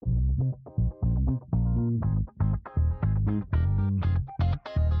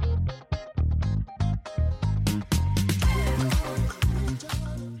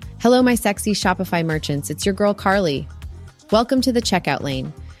Hello, my sexy Shopify merchants. It's your girl, Carly. Welcome to the checkout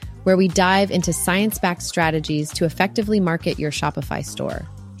lane, where we dive into science-backed strategies to effectively market your Shopify store.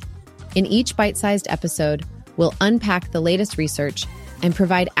 In each bite-sized episode, we'll unpack the latest research and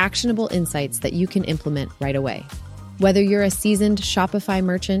provide actionable insights that you can implement right away. Whether you're a seasoned Shopify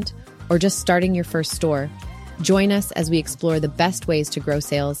merchant or just starting your first store, join us as we explore the best ways to grow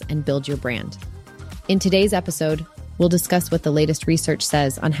sales and build your brand. In today's episode, we'll discuss what the latest research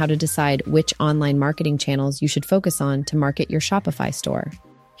says on how to decide which online marketing channels you should focus on to market your Shopify store.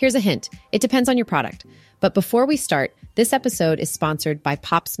 Here's a hint. It depends on your product. But before we start, this episode is sponsored by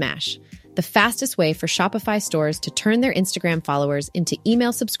Pop Smash, the fastest way for Shopify stores to turn their Instagram followers into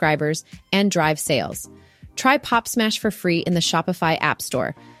email subscribers and drive sales. Try Pop Smash for free in the Shopify App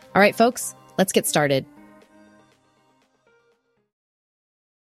Store. All right, folks, let's get started.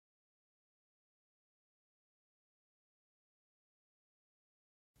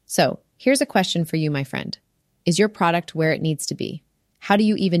 So, here's a question for you, my friend. Is your product where it needs to be? How do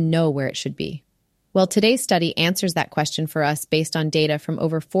you even know where it should be? Well, today's study answers that question for us based on data from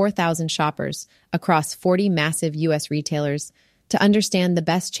over 4,000 shoppers across 40 massive U.S. retailers to understand the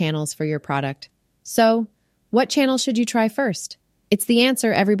best channels for your product. So, what channel should you try first? It's the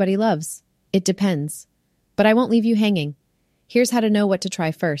answer everybody loves. It depends. But I won't leave you hanging. Here's how to know what to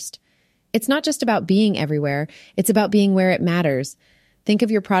try first. It's not just about being everywhere, it's about being where it matters. Think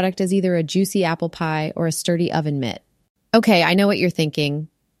of your product as either a juicy apple pie or a sturdy oven mitt. Okay, I know what you're thinking.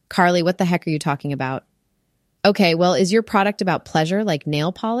 Carly, what the heck are you talking about? Okay, well, is your product about pleasure like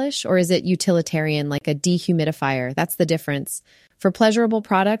nail polish, or is it utilitarian like a dehumidifier? That's the difference. For pleasurable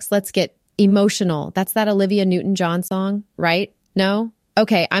products, let's get emotional. That's that Olivia Newton-John song, right? No?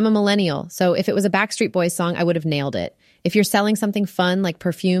 Okay, I'm a millennial, so if it was a Backstreet Boys song, I would have nailed it. If you're selling something fun like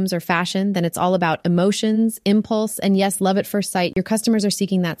perfumes or fashion, then it's all about emotions, impulse, and yes, love at first sight. Your customers are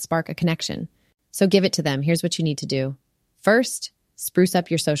seeking that spark, a connection. So give it to them. Here's what you need to do. First, spruce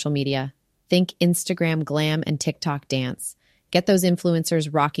up your social media. Think Instagram glam and TikTok dance. Get those influencers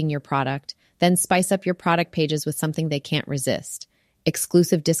rocking your product. Then spice up your product pages with something they can't resist.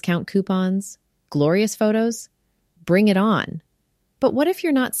 Exclusive discount coupons, glorious photos. Bring it on. But what if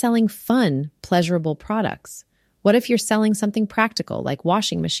you're not selling fun, pleasurable products? What if you're selling something practical like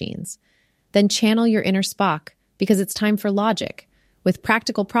washing machines? Then channel your inner Spock because it's time for logic. With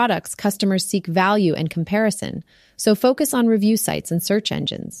practical products, customers seek value and comparison, so focus on review sites and search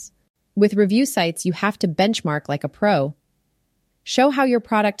engines. With review sites, you have to benchmark like a pro. Show how your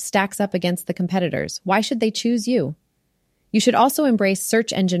product stacks up against the competitors. Why should they choose you? You should also embrace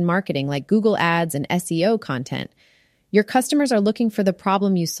search engine marketing like Google Ads and SEO content. Your customers are looking for the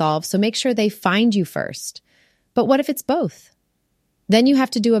problem you solve, so make sure they find you first. But what if it's both? Then you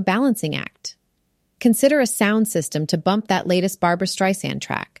have to do a balancing act. Consider a sound system to bump that latest Barbra Streisand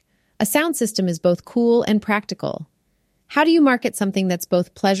track. A sound system is both cool and practical. How do you market something that's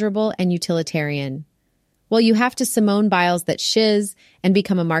both pleasurable and utilitarian? Well, you have to Simone Biles that shiz and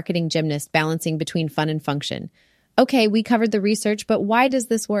become a marketing gymnast balancing between fun and function. Okay, we covered the research, but why does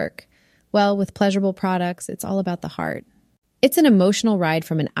this work? Well, with pleasurable products, it's all about the heart. It's an emotional ride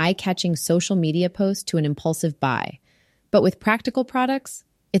from an eye-catching social media post to an impulsive buy. But with practical products,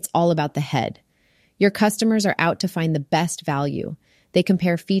 it's all about the head. Your customers are out to find the best value. They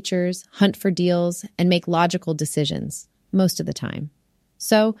compare features, hunt for deals, and make logical decisions, most of the time.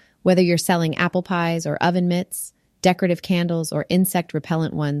 So, whether you're selling apple pies or oven mitts, decorative candles or insect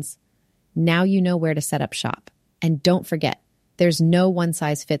repellent ones, now you know where to set up shop. And don't forget, there's no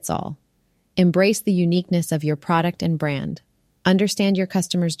one-size-fits-all. Embrace the uniqueness of your product and brand. Understand your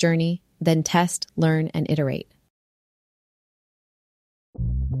customer's journey, then test, learn, and iterate.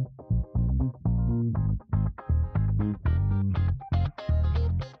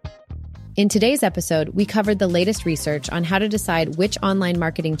 In today's episode, we covered the latest research on how to decide which online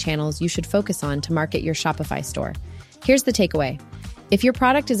marketing channels you should focus on to market your Shopify store. Here's the takeaway. If your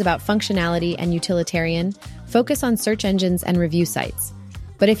product is about functionality and utilitarian, focus on search engines and review sites.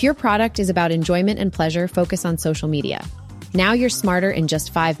 But if your product is about enjoyment and pleasure, focus on social media. Now you're smarter in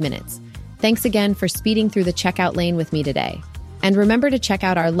just 5 minutes. Thanks again for speeding through the checkout lane with me today. And remember to check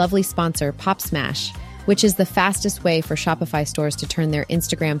out our lovely sponsor, Pop Smash, which is the fastest way for Shopify stores to turn their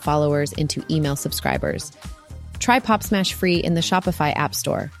Instagram followers into email subscribers. Try Pop Smash free in the Shopify App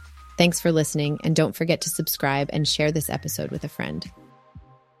Store. Thanks for listening, and don't forget to subscribe and share this episode with a friend.